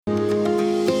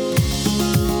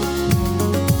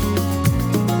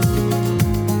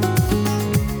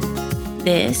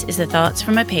This is the Thoughts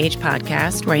from a Page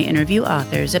podcast where I interview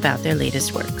authors about their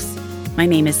latest works. My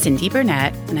name is Cindy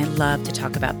Burnett, and I love to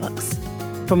talk about books.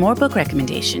 For more book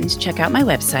recommendations, check out my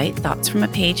website,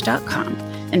 thoughtsfromapage.com,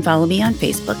 and follow me on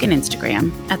Facebook and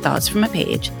Instagram at Thoughts From A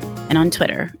Page and on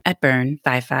Twitter at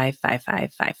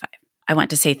Burn555555. I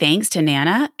want to say thanks to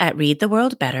Nana at Read the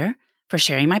World Better for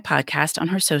sharing my podcast on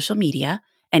her social media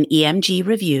and EMG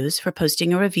Reviews for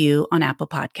posting a review on Apple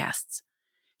Podcasts.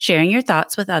 Sharing your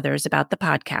thoughts with others about the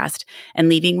podcast and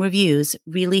leaving reviews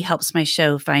really helps my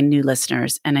show find new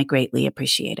listeners, and I greatly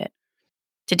appreciate it.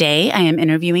 Today, I am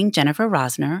interviewing Jennifer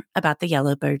Rosner about The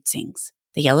Yellow Bird Sings.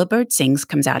 The Yellow Bird Sings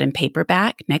comes out in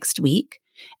paperback next week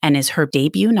and is her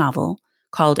debut novel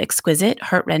called Exquisite,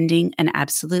 Heartrending, and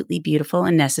Absolutely Beautiful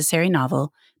and Necessary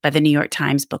Novel by the New York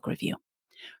Times Book Review.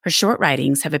 Her short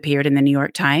writings have appeared in the New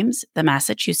York Times, the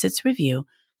Massachusetts Review,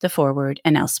 the Forward,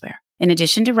 and elsewhere. In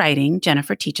addition to writing,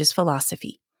 Jennifer teaches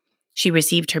philosophy. She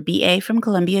received her BA from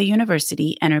Columbia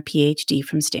University and her PhD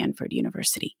from Stanford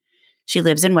University. She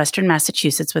lives in Western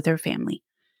Massachusetts with her family.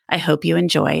 I hope you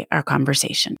enjoy our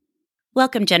conversation.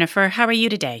 Welcome, Jennifer. How are you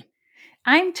today?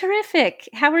 I'm terrific.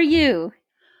 How are you?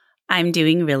 I'm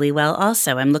doing really well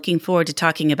also. I'm looking forward to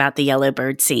talking about The Yellow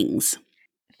Bird Sings.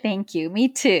 Thank you. Me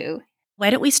too.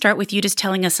 Why don't we start with you just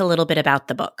telling us a little bit about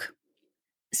the book?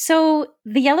 So,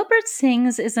 The Yellow Bird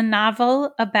Sings is a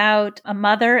novel about a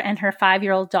mother and her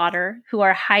 5-year-old daughter who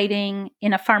are hiding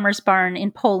in a farmer's barn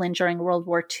in Poland during World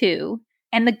War II.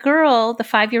 And the girl, the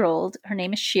 5-year-old, her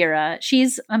name is Shira,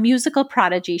 she's a musical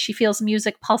prodigy. She feels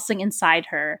music pulsing inside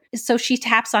her. So she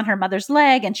taps on her mother's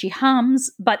leg and she hums,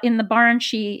 but in the barn,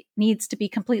 she needs to be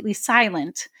completely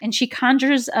silent. And she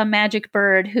conjures a magic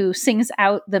bird who sings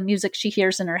out the music she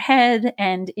hears in her head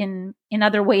and in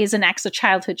other ways enacts a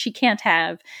childhood she can't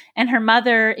have. And her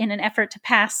mother, in an effort to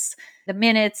pass the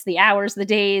minutes, the hours, the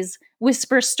days,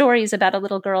 whispers stories about a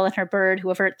little girl and her bird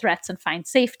who avert threats and find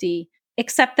safety.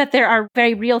 Except that there are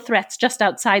very real threats just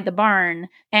outside the barn.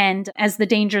 And as the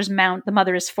dangers mount, the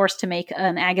mother is forced to make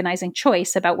an agonizing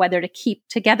choice about whether to keep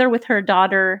together with her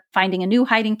daughter, finding a new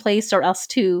hiding place, or else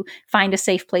to find a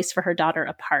safe place for her daughter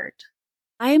apart.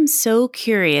 I am so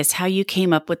curious how you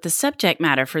came up with the subject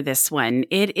matter for this one.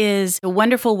 It is a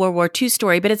wonderful World War II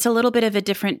story, but it's a little bit of a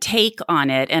different take on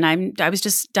it. And I was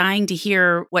just dying to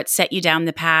hear what set you down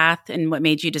the path and what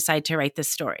made you decide to write this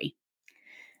story.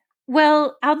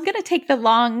 Well, I'm going to take the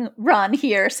long run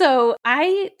here. So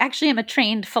I actually am a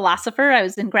trained philosopher. I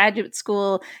was in graduate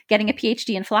school getting a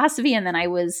PhD in philosophy, and then I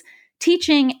was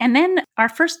teaching. And then our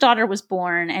first daughter was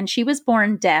born, and she was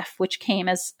born deaf, which came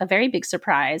as a very big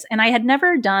surprise. And I had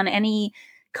never done any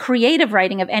creative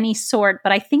writing of any sort,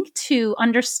 but I think to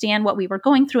understand what we were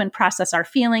going through and process our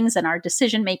feelings and our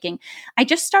decision making, I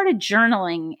just started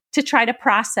journaling to try to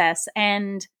process.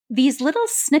 And these little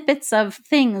snippets of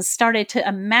things started to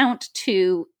amount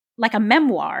to like a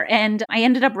memoir. And I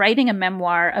ended up writing a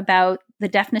memoir about the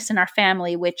deafness in our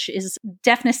family, which is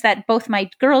deafness that both my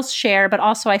girls share, but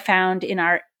also I found in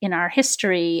our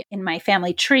history, in my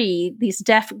family tree, these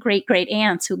deaf great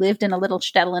aunts who lived in a little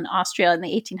shtetl in Austria in the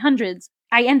 1800s.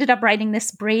 I ended up writing this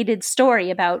braided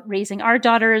story about raising our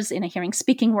daughters in a hearing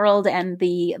speaking world and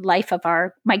the life of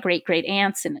my great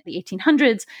aunts in the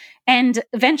 1800s. And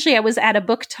eventually I was at a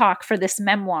book talk for this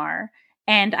memoir.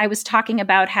 And I was talking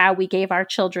about how we gave our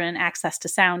children access to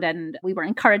sound and we were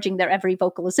encouraging their every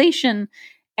vocalization.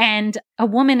 And a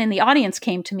woman in the audience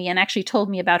came to me and actually told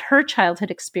me about her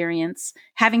childhood experience,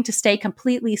 having to stay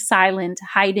completely silent,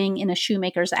 hiding in a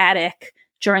shoemaker's attic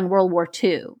during World War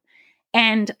II.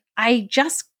 And I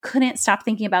just couldn't stop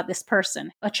thinking about this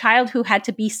person, a child who had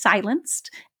to be silenced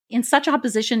in such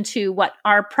opposition to what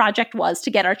our project was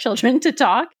to get our children to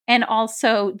talk. And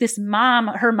also this mom,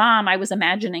 her mom, I was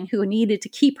imagining, who needed to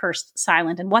keep her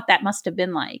silent and what that must have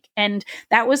been like. And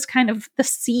that was kind of the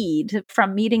seed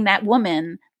from meeting that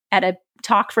woman at a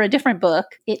talk for a different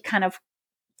book. It kind of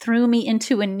threw me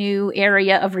into a new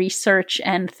area of research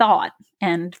and thought.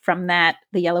 And from that,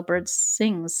 The Yellow Bird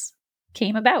Sings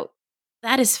came about.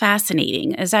 That is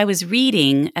fascinating. As I was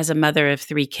reading, as a mother of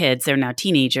 3 kids, they're now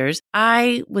teenagers,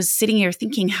 I was sitting here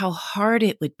thinking how hard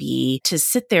it would be to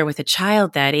sit there with a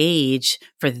child that age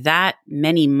for that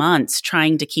many months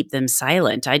trying to keep them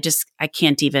silent. I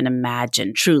can't even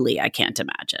imagine. Truly, I can't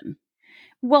imagine.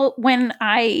 Well, when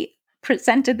I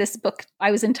presented this book, I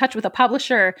was in touch with a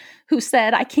publisher who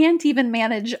said, I can't even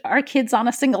manage our kids on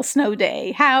a single snow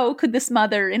day. How could this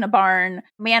mother in a barn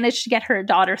manage to get her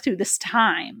daughter through this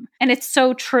time? And it's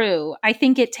so true. I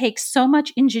think it takes so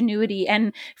much ingenuity.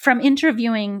 And from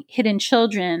interviewing hidden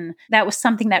children, that was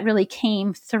something that really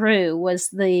came through, was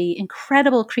the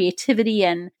incredible creativity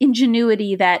and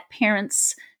ingenuity that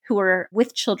parents who were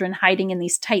with children hiding in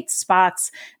these tight spots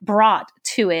brought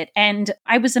to it. And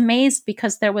I was amazed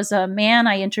because there was a man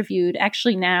I interviewed,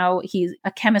 actually now he's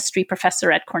a chemistry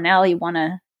professor at Cornell. He won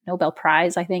a Nobel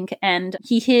Prize, I think. And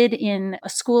he hid in a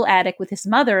school attic with his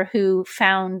mother, who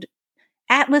found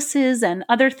atlases and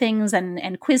other things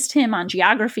and quizzed him on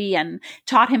geography and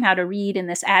taught him how to read in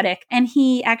this attic. And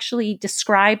he actually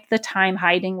described the time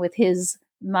hiding with his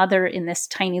mother in this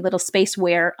tiny little space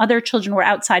where other children were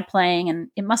outside playing. And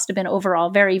it must have been overall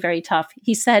very, very tough.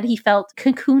 He said he felt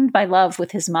cocooned by love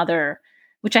with his mother,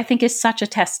 which I think is such a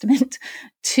testament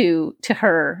to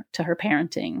her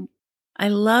parenting. I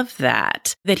love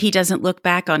that he doesn't look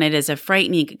back on it as a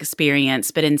frightening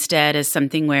experience, but instead as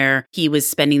something where he was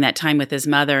spending that time with his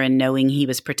mother and knowing he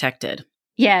was protected.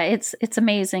 Yeah, it's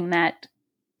amazing that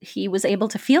he was able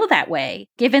to feel that way,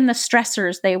 given the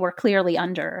stressors they were clearly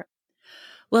under.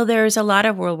 Well, there's a lot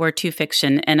of World War II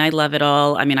fiction, and I love it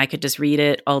all. I mean, I could just read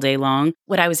it all day long.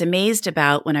 What I was amazed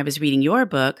about when I was reading your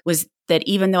book was that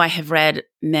even though I have read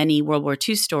many World War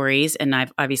II stories, and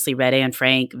I've obviously read Anne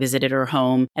Frank, visited her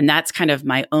home, and that's kind of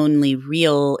my only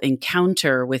real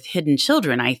encounter with hidden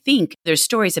children. I think there's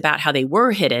stories about how they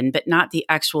were hidden, but not the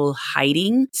actual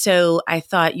hiding. So I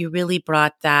thought you really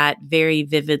brought that very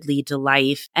vividly to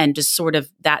life and just sort of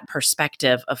that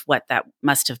perspective of what that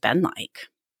must have been like.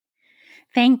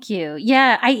 Thank you.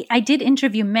 Yeah, I did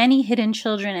interview many hidden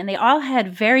children, and they all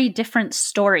had very different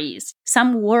stories.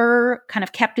 Some were kind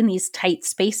of kept in these tight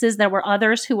spaces. There were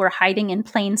others who were hiding in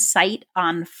plain sight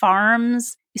on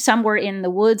farms. Some were in the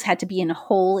woods, had to be in a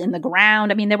hole in the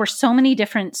ground. I mean, there were so many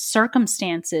different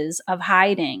circumstances of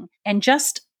hiding and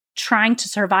just trying to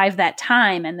survive that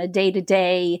time and the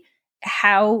day-to-day.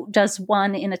 How does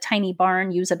one in a tiny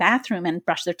barn use a bathroom and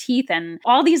brush their teeth, and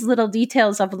all these little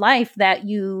details of life that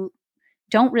you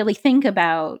don't really think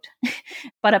about,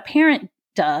 but a parent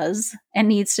does and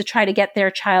needs to try to get their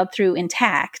child through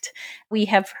intact. We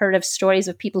have heard of stories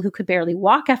of people who could barely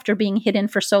walk after being hidden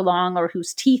for so long, or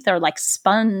whose teeth are like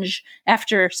sponge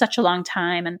after such a long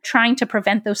time, and trying to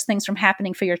prevent those things from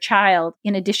happening for your child,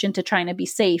 in addition to trying to be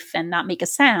safe and not make a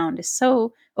sound, is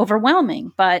so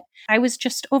overwhelming. But I was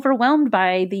just overwhelmed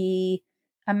by the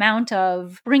amount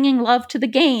of bringing love to the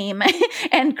game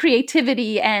and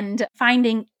creativity and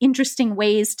finding interesting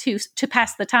ways to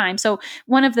pass the time. So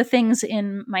one of the things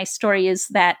in my story is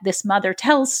that this mother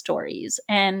tells stories.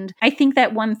 And I think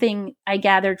that one thing I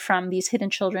gathered from these hidden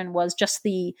children was just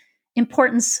the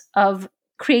importance of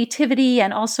creativity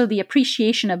and also the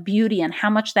appreciation of beauty and how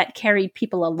much that carried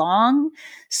people along.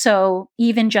 So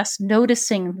even just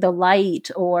noticing the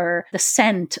light or the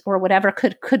scent or whatever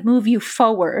could move you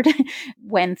forward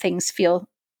when things feel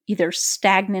either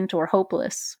stagnant or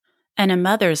hopeless. And a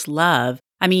mother's love,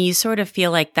 I mean, you sort of feel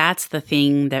like that's the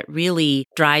thing that really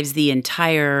drives the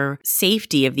entire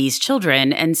safety of these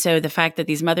children. And so the fact that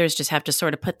these mothers just have to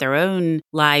sort of put their own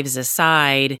lives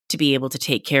aside to be able to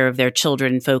take care of their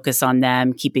children, focus on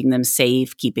them, keeping them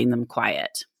safe, keeping them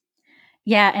quiet.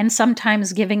 Yeah, and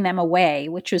sometimes giving them away,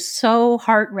 which is so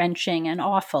heart-wrenching and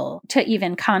awful to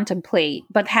even contemplate,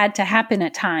 but had to happen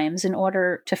at times in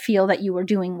order to feel that you were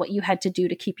doing what you had to do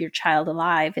to keep your child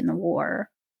alive in the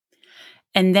war.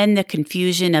 And then the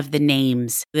confusion of the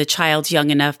names. The child's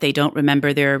young enough, they don't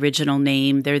remember their original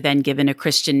name. They're then given a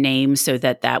Christian name so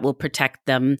that will protect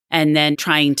them. And then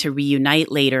trying to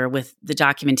reunite later with the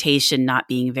documentation not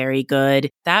being very good.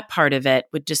 That part of it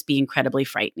would just be incredibly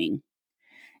frightening.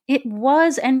 It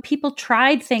was, and people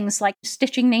tried things like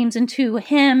stitching names into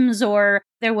hymns, or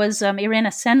there was Irina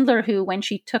Sendler who, when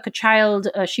she took a child,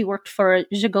 she worked for a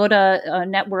Zhygoda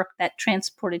network that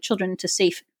transported children to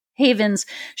safe havens.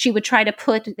 She would try to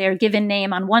put their given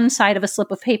name on one side of a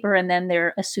slip of paper and then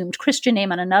their assumed Christian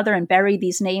name on another, and bury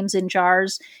these names in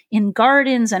jars in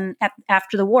gardens. And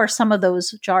after the war, some of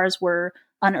those jars were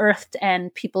unearthed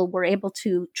and people were able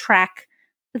to track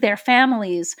their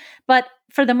families. But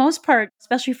for the most part,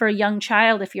 especially for a young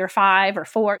child, if you're 5 or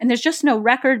 4, and there's just no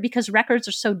record because records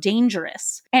are so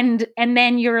dangerous. And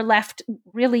then you're left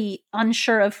really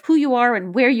unsure of who you are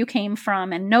and where you came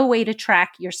from, and no way to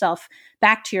track yourself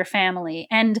back to your family.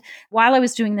 And while I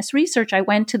was doing this research, I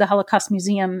went to the Holocaust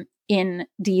Museum in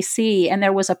DC, and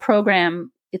there was a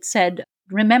program. It said,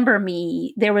 "Remember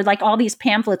Me." There were like all these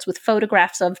pamphlets with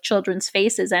photographs of children's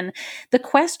faces. And the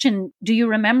question, "Do you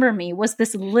remember me?" was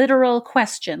this literal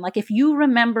question. Like, if you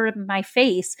remember my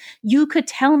face, you could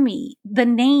tell me the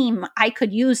name I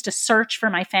could use to search for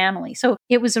my family. So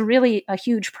it was a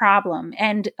huge problem.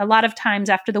 And a lot of times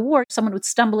after the war, someone would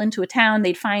stumble into a town,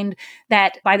 they'd find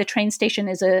that by the train station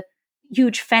is a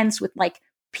huge fence with like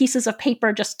pieces of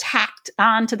paper just tacked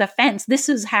onto the fence. This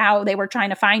is how they were trying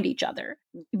to find each other.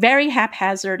 Very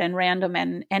haphazard and random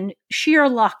and sheer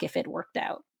luck if it worked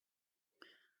out.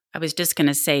 I was just going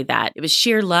to say that. It was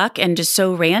sheer luck and just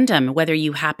so random, whether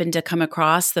you happened to come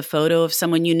across the photo of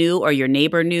someone you knew or your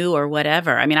neighbor knew or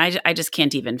whatever. I mean, I just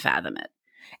can't even fathom it.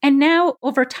 And now,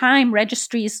 over time,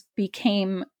 registries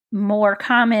became more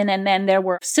common, and then there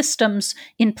were systems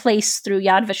in place through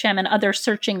Yad Vashem and other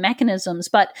searching mechanisms.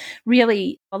 But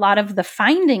really, a lot of the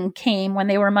finding came when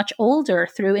they were much older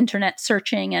through internet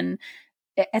searching and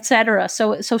et cetera.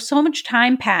 So much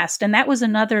time passed. And that was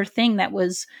another thing that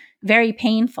was very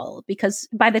painful, because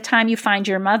by the time you find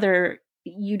your mother,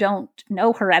 you don't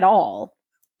know her at all.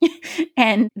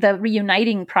 And the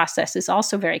reuniting process is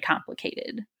also very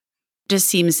complicated. Just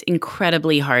seems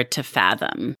incredibly hard to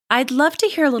fathom. I'd love to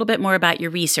hear a little bit more about your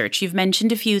research. You've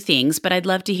mentioned a few things, but I'd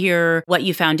love to hear what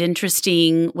you found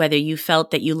interesting, whether you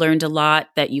felt that you learned a lot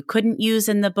that you couldn't use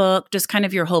in the book, just kind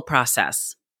of your whole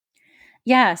process.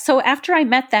 Yeah. So after I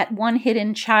met that one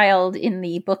hidden child in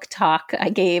the book talk I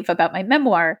gave about my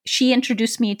memoir, she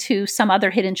introduced me to some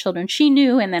other hidden children she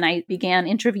knew. And then I began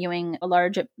interviewing a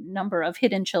large number of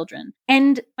hidden children.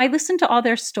 And I listened to all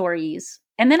their stories.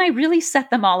 And then I really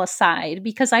set them all aside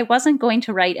because I wasn't going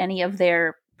to write any of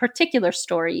their particular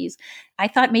stories. I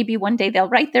thought maybe one day they'll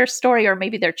write their story, or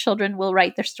maybe their children will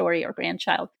write their story, or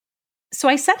grandchild. So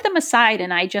I set them aside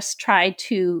and I just tried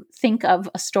to think of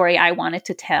a story I wanted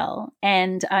to tell.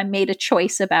 And I made a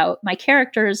choice about my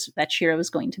characters, that Shira was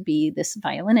going to be this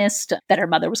violinist, that her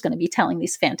mother was going to be telling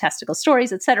these fantastical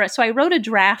stories, etc. So I wrote a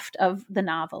draft of the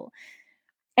novel.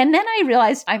 And then I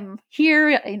realized I'm here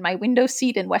in my window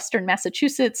seat in Western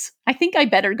Massachusetts. I think I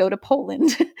better go to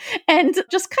Poland and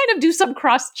just kind of do some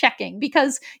cross-checking,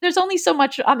 because there's only so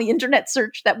much on the internet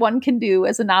search that one can do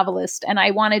as a novelist. And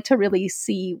I wanted to really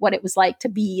see what it was like to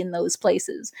be in those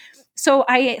places. So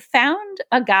I found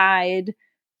a guide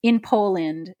in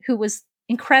Poland who was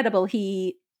incredible.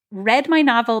 He read my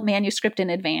novel manuscript in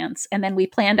advance, and then we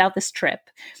planned out this trip.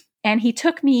 And he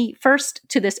took me first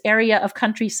to this area of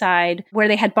countryside where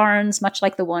they had barns, much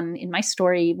like the one in my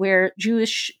story, where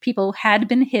Jewish people had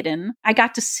been hidden. I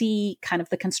got to see kind of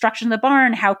the construction of the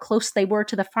barn, how close they were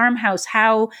to the farmhouse,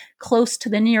 how close to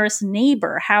the nearest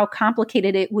neighbor, how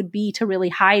complicated it would be to really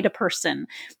hide a person.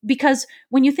 Because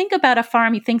when you think about a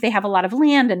farm, you think they have a lot of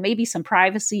land and maybe some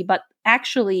privacy, but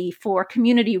actually, for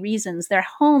community reasons, their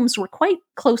homes were quite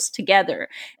close together.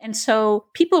 And so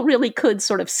people really could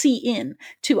sort of see in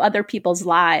to other people's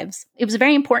lives. It was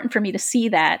very important for me to see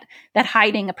that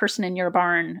hiding a person in your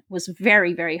barn was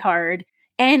very, very hard.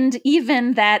 And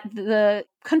even that the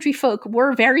country folk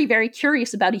were very, very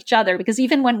curious about each other, because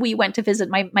even when we went to visit,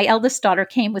 my eldest daughter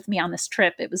came with me on this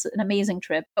trip. It was an amazing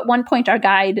trip. At one point, our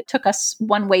guide took us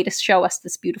one way to show us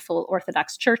this beautiful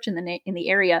Orthodox church in the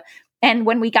area. And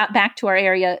when we got back to our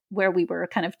area where we were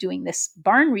kind of doing this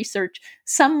barn research,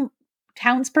 some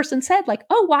townsperson said, like,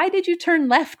 "Oh, why did you turn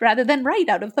left rather than right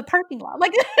out of the parking lot?"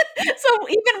 Like, so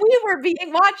even we were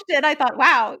being watched, and I thought,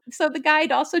 wow. So the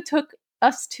guide also took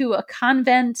us to a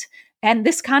convent. And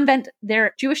this convent,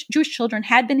 their Jewish children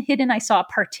had been hidden. I saw a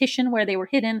partition where they were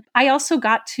hidden. I also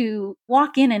got to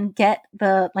walk in and get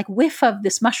the whiff of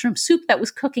this mushroom soup that was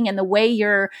cooking, and the way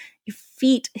your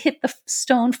feet hit the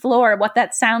stone floor, what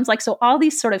that sounds like. So all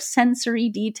these sort of sensory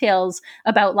details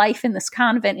about life in this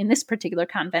convent, in this particular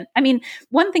convent. I mean,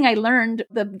 one thing I learned,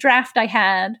 the draft I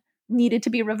had needed to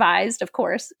be revised, of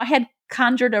course. I had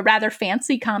conjured a rather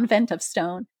fancy convent of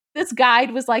stone. This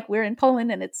guide was like, "We're in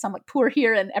Poland and it's somewhat poor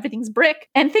here and everything's brick,"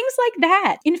 and things like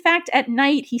that. In fact, at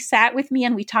night, he sat with me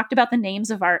and we talked about the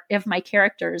names of my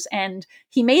characters, and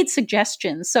he made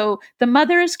suggestions. So the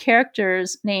mother's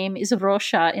character's name is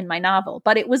Rosha in my novel,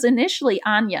 but it was initially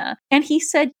Anya. And he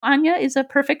said, "Anya is a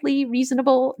perfectly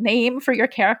reasonable name for your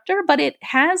character, but it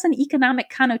has an economic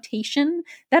connotation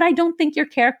that I don't think your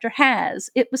character has.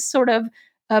 It was sort of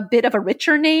a bit of a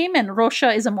richer name, and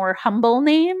Rosha is a more humble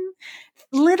name."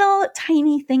 Little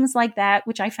tiny things like that,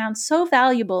 which I found so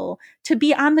valuable to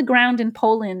be on the ground in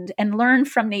Poland and learn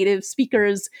from native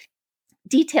speakers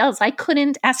details I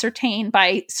couldn't ascertain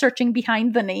by searching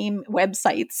behind the name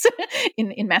websites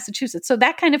in Massachusetts. So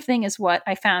that kind of thing is what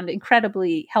I found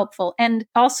incredibly helpful. And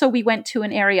also we went to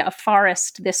an area of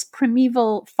forest, this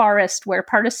primeval forest where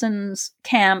partisans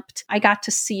camped. I got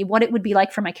to see what it would be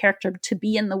like for my character to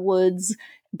be in the woods,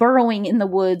 burrowing in the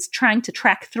woods, trying to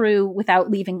track through without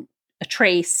leaving a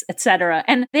trace, etc.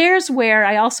 And there's where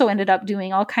I also ended up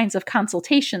doing all kinds of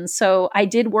consultations. So I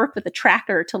did work with a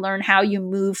tracker to learn how you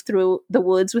move through the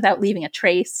woods without leaving a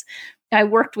trace. I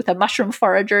worked with a mushroom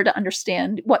forager to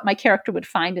understand what my character would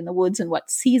find in the woods and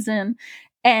what season.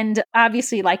 and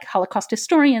obviously like Holocaust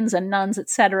historians and nuns,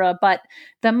 etc. But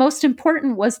the most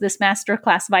important was this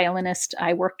masterclass violinist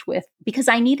I worked with, because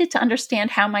I needed to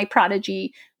understand how my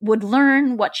prodigy would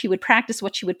learn, what she would practice,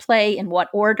 what she would play, in what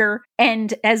order.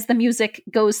 And as the music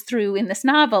goes through in this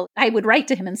novel, I would write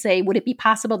to him and say, would it be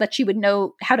possible that she would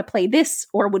know how to play this,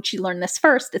 or would she learn this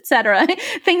first, etc.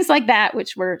 Things like that,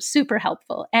 which were super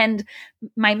helpful. And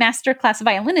my masterclass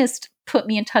violinist put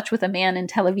me in touch with a man in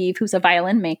Tel Aviv who's a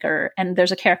violin maker. And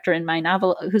there's a character in my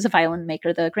novel who's a violin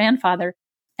maker, the grandfather.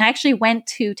 I actually went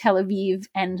to Tel Aviv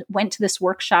and went to this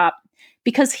workshop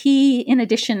because he, in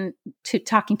addition to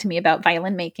talking to me about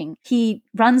violin making, he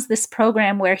runs this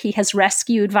program where he has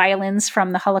rescued violins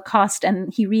from the Holocaust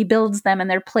and he rebuilds them, and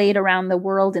they're played around the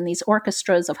world in these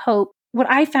orchestras of hope. What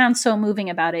I found so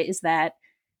moving about it is that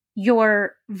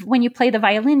when you play the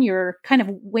violin, you're kind of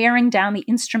wearing down the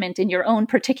instrument in your own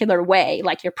particular way,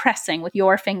 like you're pressing with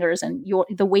your fingers and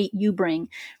the weight you bring.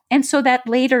 And so that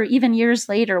later, even years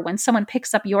later, when someone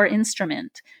picks up your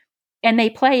instrument and they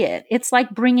play it, it's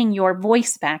like bringing your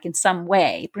voice back in some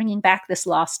way, bringing back this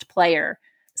lost player.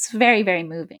 It's very, very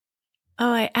moving.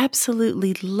 Oh, I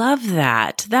absolutely love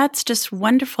that. That's just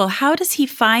wonderful. How does he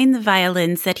find the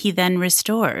violins that he then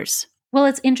restores? Well,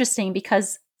 it's interesting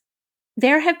because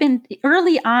there have been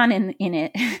early on in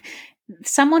it,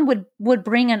 someone would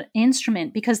bring an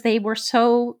instrument because they were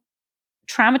so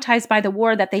traumatized by the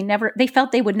war that they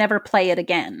felt they would never play it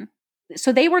again.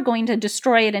 So they were going to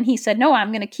destroy it. And he said, no,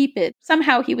 I'm going to keep it.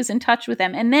 Somehow he was in touch with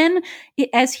them. And then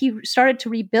as he started to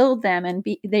rebuild them and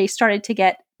they started to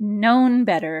get known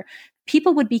better,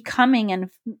 people would be coming, and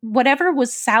whatever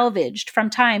was salvaged from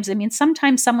times. I mean,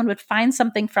 sometimes someone would find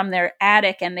something from their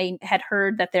attic and they had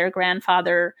heard that their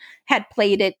grandfather had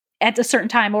played it at a certain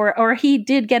time, or he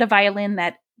did get a violin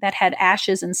that had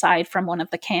ashes inside from one of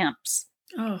the camps.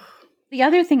 Oh. The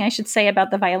other thing I should say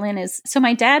about the violin is, so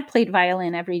my dad played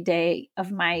violin every day of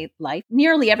my life,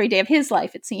 nearly every day of his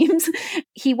life, it seems.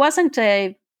 He wasn't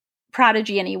a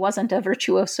prodigy and he wasn't a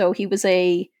virtuoso. He was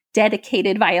a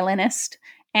dedicated violinist.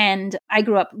 And I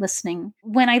grew up listening.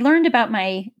 When I learned about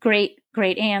my great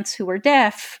aunts who were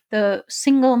deaf, the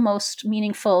single most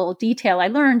meaningful detail I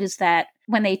learned is that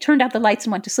when they turned out the lights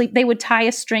and went to sleep, they would tie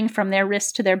a string from their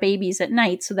wrist to their babies at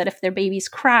night so that if their babies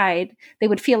cried, they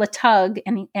would feel a tug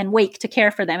and wake to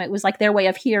care for them. It was like their way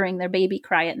of hearing their baby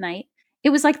cry at night.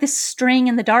 It was like this string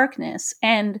in the darkness.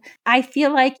 And I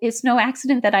feel like it's no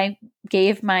accident that I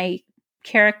gave my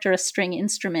character a string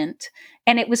instrument.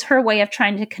 And it was her way of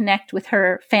trying to connect with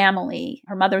her family.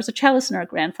 Her mother was a cellist and her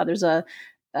grandfather's a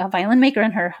violin maker,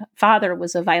 and her father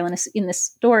was a violinist in this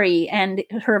story. And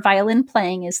her violin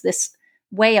playing is this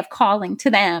way of calling to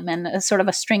them, and a sort of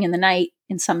a string in the night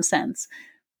in some sense.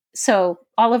 So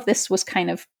all of this was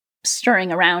kind of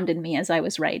stirring around in me as I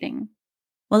was writing.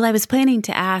 Well, I was planning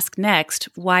to ask next,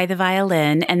 why the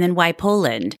violin and then why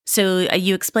Poland? So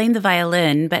you explained the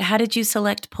violin, but how did you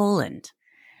select Poland?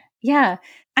 Yeah.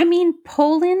 I mean,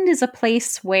 Poland is a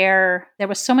place where there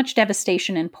was so much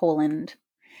devastation in Poland.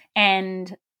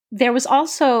 And there was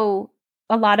also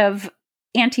a lot of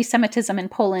anti-Semitism in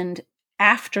Poland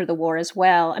after the war as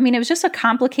well. I mean, it was just a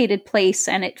complicated place,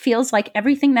 and it feels like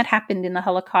everything that happened in the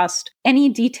Holocaust, any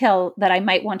detail that I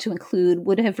might want to include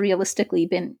would have realistically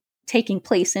been taking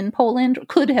place in Poland, or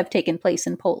could have taken place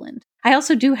in Poland. I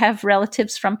also do have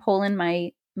relatives from Poland.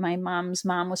 My mom's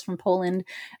mom was from Poland.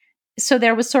 So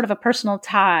there was sort of a personal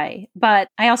tie, but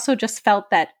I also just felt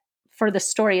that for the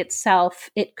story itself,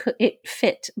 it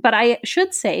fit. But I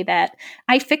should say that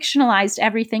I fictionalized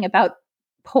everything about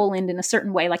Poland in a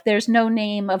certain way. Like there's no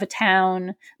name of a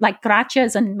town, like Gracia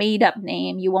is a made up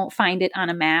name. You won't find it on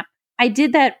a map. I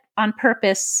did that on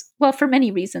purpose. Well, for many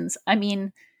reasons. I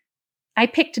mean, I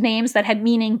picked names that had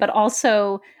meaning, but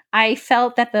also I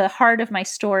felt that the heart of my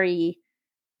story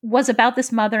was about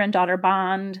this mother and daughter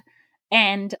bond.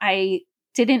 And I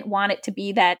didn't want it to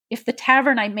be that if the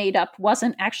tavern I made up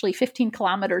wasn't actually 15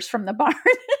 kilometers from the barn,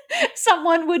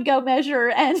 someone would go measure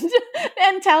and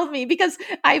tell me, because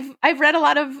I've read a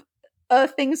lot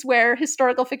of things where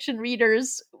historical fiction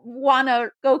readers want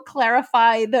to go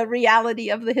clarify the reality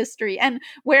of the history. And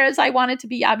whereas I wanted to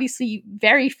be obviously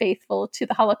very faithful to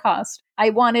the Holocaust,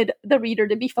 I wanted the reader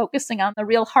to be focusing on the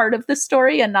real heart of the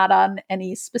story and not on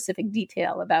any specific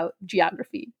detail about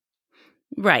geography.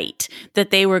 Right. That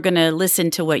they were going to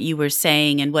listen to what you were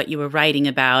saying and what you were writing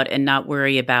about and not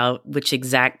worry about which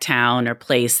exact town or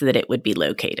place that it would be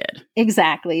located.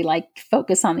 Exactly. Like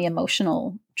focus on the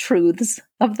emotional truths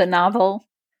of the novel.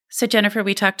 So, Jennifer,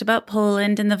 we talked about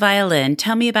Poland and the violin.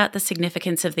 Tell me about the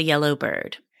significance of the yellow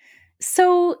bird.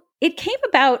 So it came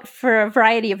about for a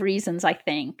variety of reasons, I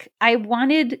think. I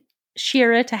wanted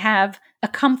Shira to have a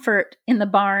comfort in the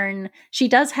barn. She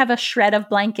does have a shred of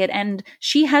blanket, and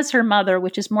she has her mother,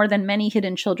 which is more than many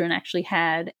hidden children actually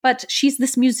had. But she's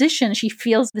this musician. She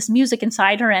feels this music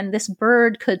inside her, and this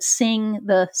bird could sing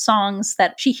the songs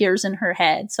that she hears in her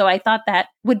head. So I thought that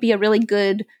would be a really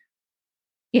good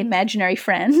imaginary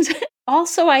friend.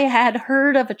 Also, I had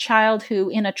heard of a child who,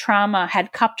 in a trauma,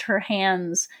 had cupped her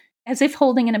hands as if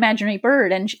holding an imaginary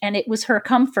bird, and it was her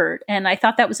comfort. And I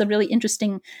thought that was a really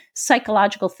interesting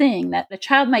psychological thing, that a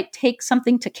child might take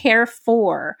something to care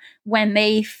for when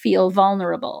they feel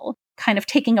vulnerable, kind of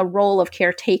taking a role of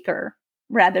caretaker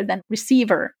rather than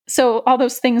receiver. So all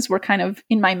those things were kind of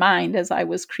in my mind as I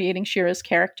was creating Shira's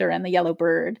character and the yellow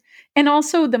bird. And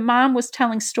also the mom was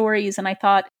telling stories, and I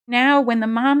thought, now when the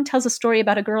mom tells a story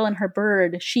about a girl and her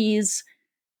bird, she's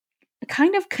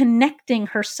kind of connecting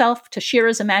herself to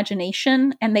Shira's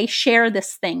imagination, and they share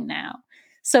this thing now.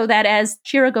 So that as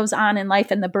Shira goes on in life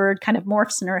and the bird kind of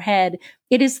morphs in her head,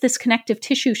 it is this connective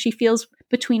tissue she feels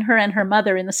between her and her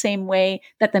mother in the same way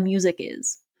that the music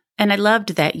is. And I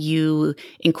loved that you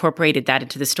incorporated that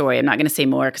into the story. I'm not going to say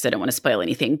more because I don't want to spoil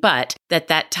anything, but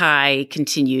that tie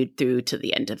continued through to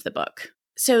the end of the book.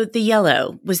 So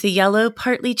was the yellow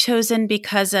partly chosen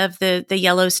because of the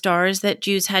yellow stars that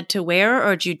Jews had to wear,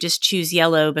 or did you just choose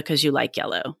yellow because you like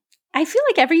yellow? I feel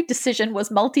like every decision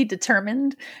was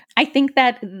multi-determined. I think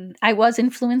that I was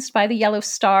influenced by the yellow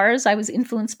stars. I was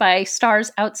influenced by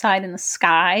stars outside in the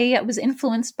sky. I was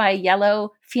influenced by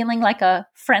yellow feeling like a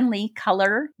friendly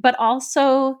color. But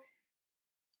also,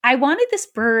 I wanted this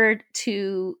bird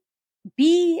to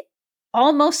be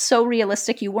almost so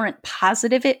realistic you weren't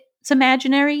positive it's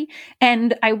imaginary.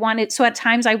 And at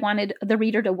times I wanted the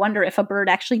reader to wonder if a bird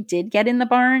actually did get in the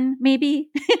barn, maybe,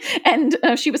 and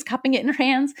she was cupping it in her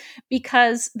hands,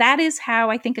 because that is how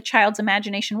I think a child's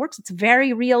imagination works. It's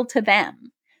very real to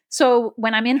them. So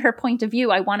when I'm in her point of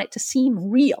view, I want it to seem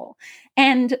real.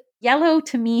 And yellow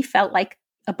to me felt like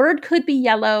a bird could be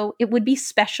yellow. It would be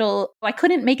special. I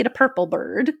couldn't make it a purple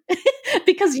bird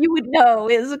because you would know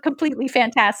is completely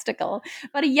fantastical.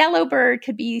 But a yellow bird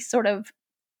could be sort of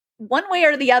one way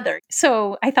or the other.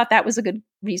 So I thought that was a good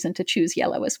reason to choose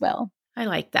yellow as well. I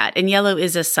like that. And yellow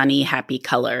is a sunny, happy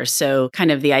color. So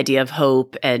kind of the idea of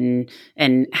hope and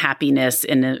happiness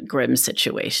in a grim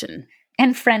situation.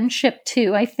 And friendship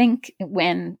too. I think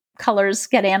when colors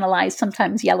get analyzed,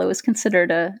 sometimes yellow is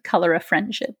considered a color of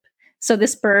friendship. So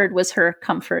this bird was her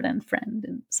comfort and friend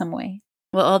in some way.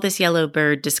 Well, all this yellow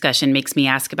bird discussion makes me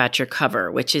ask about your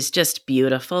cover, which is just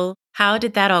beautiful. How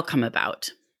did that all come about?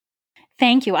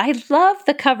 Thank you. I love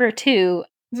the cover too.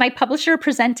 My publisher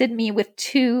presented me with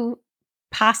two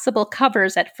possible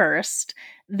covers at first.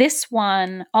 This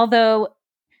one, although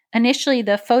initially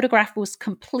the photograph was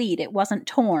complete, it wasn't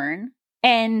torn.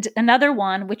 And another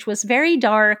one, which was very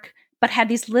dark, but had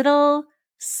these little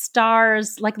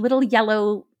stars, like little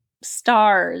yellow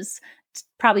stars,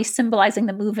 probably symbolizing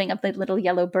the moving of the little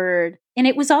yellow bird. And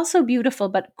it was also beautiful,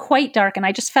 but quite dark. And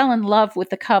I just fell in love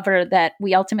with the cover that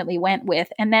we ultimately went with.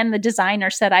 And then the designer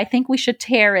said, I think we should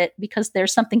tear it because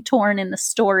there's something torn in the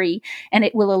story and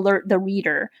it will alert the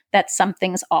reader that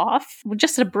something's off.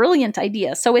 Just a brilliant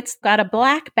idea. So it's got a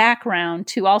black background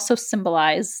to also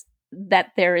symbolize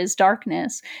that there is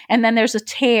darkness. And then there's a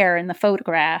tear in the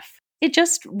photograph. It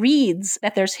just reads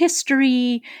that there's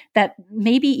history, that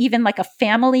maybe even like a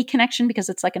family connection because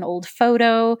it's like an old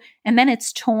photo, and then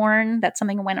it's torn, that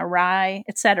something went awry,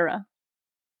 etc.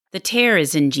 The tear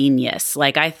is ingenious.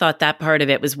 Like, I thought that part of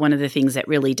it was one of the things that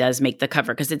really does make the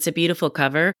cover, because it's a beautiful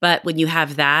cover. But when you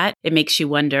have that, it makes you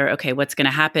wonder, okay, what's going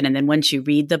to happen? And then once you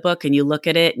read the book and you look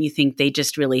at it, and you think they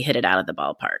just really hit it out of the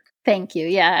ballpark. Thank you.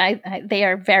 Yeah, they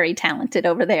are very talented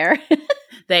over there.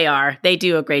 They are. They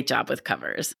do a great job with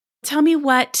covers. Tell me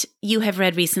what you have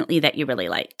read recently that you really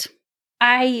liked.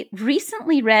 I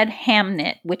recently read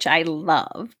Hamnet, which I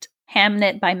loved.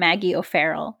 Hamnet by Maggie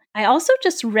O'Farrell. I also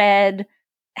just read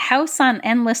House on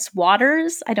Endless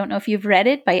Waters. I don't know if you've read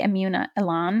it, by Amuna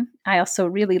Elan. I also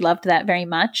really loved that very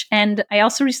much. And I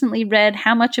also recently read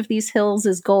How Much of These Hills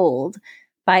is Gold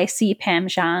by C. Pam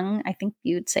Zhang. I think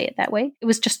you'd say it that way. It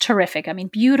was just terrific. I mean,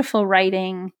 beautiful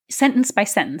writing, sentence by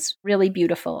sentence, really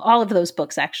beautiful. All of those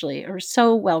books actually are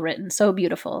so well written, so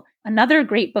beautiful. Another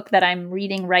great book that I'm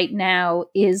reading right now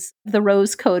is The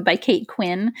Rose Code by Kate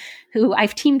Quinn, who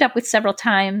I've teamed up with several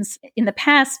times in the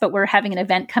past, but we're having an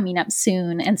event coming up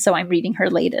soon. And so I'm reading her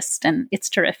latest, and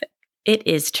it's terrific. It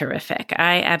is terrific.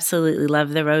 I absolutely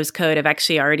love The Rose Code. I've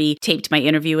actually already taped my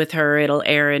interview with her. It'll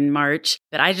air in March.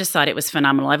 But I just thought it was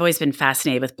phenomenal. I've always been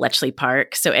fascinated with Bletchley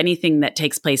Park. So anything that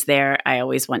takes place there, I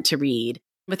always want to read.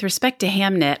 With respect to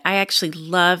Hamnet, I actually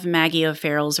love Maggie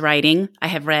O'Farrell's writing. I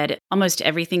have read almost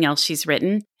everything else she's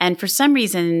written. And for some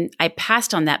reason, I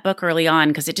passed on that book early on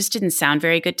because it just didn't sound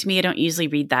very good to me. I don't usually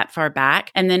read that far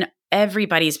back. And then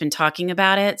everybody's been talking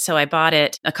about it. So I bought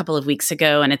it a couple of weeks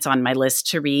ago and it's on my list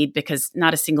to read because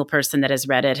not a single person that has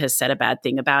read it has said a bad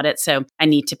thing about it. So I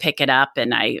need to pick it up.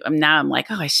 And I'm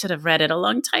like, I should have read it a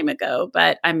long time ago.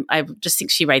 But I just think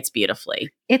she writes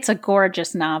beautifully. It's a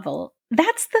gorgeous novel.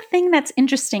 That's the thing that's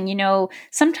interesting.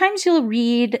 Sometimes you'll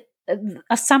read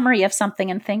a summary of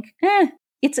something and think,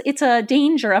 it's a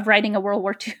danger of writing a World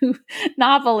War II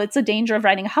novel. It's a danger of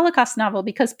writing a Holocaust novel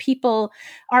because people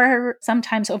are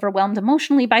sometimes overwhelmed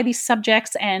emotionally by these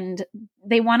subjects and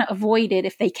they want to avoid it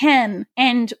if they can.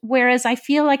 And whereas I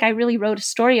feel like I really wrote a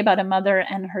story about a mother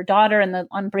and her daughter and the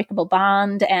unbreakable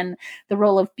bond and the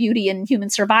role of beauty in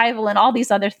human survival and all these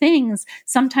other things,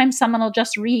 sometimes someone will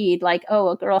just read like,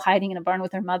 a girl hiding in a barn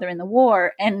with her mother in the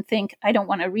war and think, I don't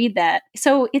want to read that.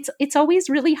 So it's always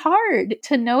really hard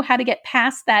to know how to get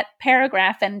past that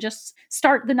paragraph and just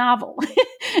start the novel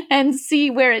and see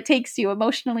where it takes you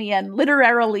emotionally and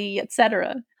literarily,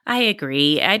 etc. I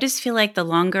agree. I just feel like the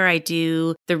longer I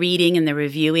do the reading and the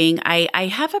reviewing, I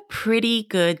have a pretty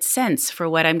good sense for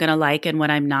what I'm going to like and what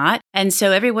I'm not. And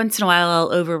so every once in a while,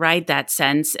 I'll override that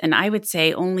sense. And I would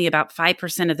say only about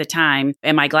 5% of the time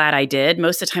am I glad I did.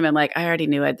 Most of the time, I'm like, I already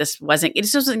knew it. It just wasn't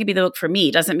going to be the book for me.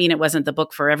 It doesn't mean it wasn't the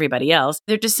book for everybody else.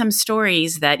 There are just some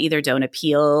stories that either don't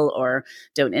appeal or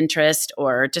don't interest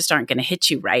or just aren't going to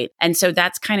hit you right. And so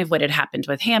that's kind of what had happened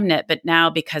with Hamnet. But now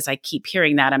because I keep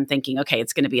hearing that, I'm thinking, okay,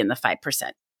 it's going to be in the 5%.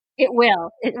 It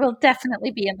will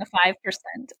definitely be in the 5%.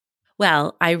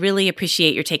 Well, I really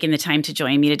appreciate your taking the time to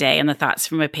join me today on the Thoughts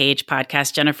from a Page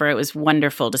podcast, Jennifer. It was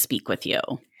wonderful to speak with you.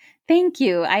 Thank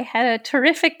you. I had a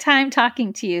terrific time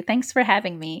talking to you. Thanks for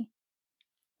having me.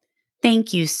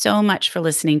 Thank you so much for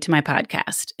listening to my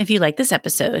podcast. If you like this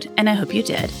episode, and I hope you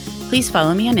did, please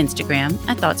follow me on Instagram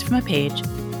at Thoughts from a Page.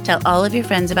 Tell all of your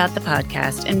friends about the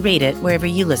podcast and rate it wherever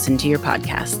you listen to your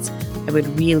podcasts. I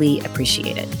would really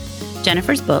appreciate it.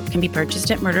 Jennifer's book can be purchased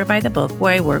at Murder by the Book,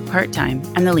 where I work part-time,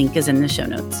 and the link is in the show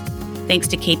notes. Thanks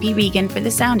to KP Regan for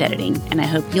the sound editing, and I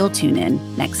hope you'll tune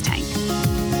in next time.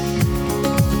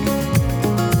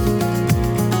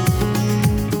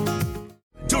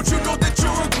 Don't you know that you're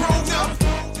a grown-up?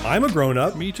 I'm a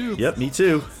grown-up. Me too. Yep, me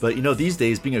too. But these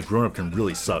days being a grown-up can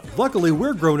really suck. Luckily,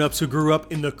 we're grown-ups who grew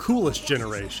up in the coolest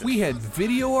generation. We had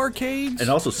video arcades. And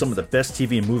also some of the best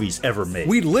TV and movies ever made.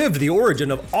 We lived the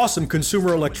origin of awesome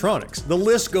consumer electronics. The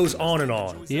list goes on and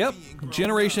on. Yep,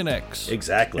 Generation X.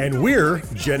 Exactly. And we're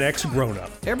Gen X grown-up.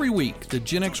 Every week, the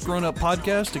Gen X Grown Up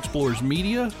podcast explores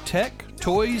media, tech,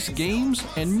 toys, games,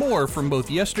 and more from both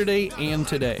yesterday and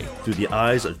today. Through the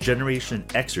eyes of Generation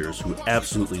Xers who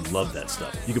absolutely love that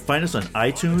stuff. You can find us on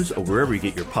iTunes or wherever you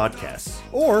get your podcasts.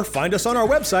 Or find us on our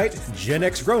website,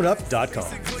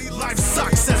 genxgrownup.com. Life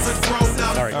sucks as a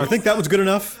grown-up. All right, you think that was good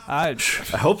enough? I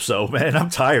hope so, man. I'm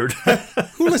tired.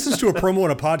 Who listens to a promo on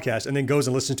a podcast and then goes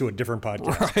and listens to a different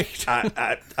podcast? Right.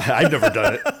 I've never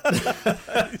done it.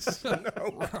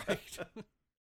 No. Right.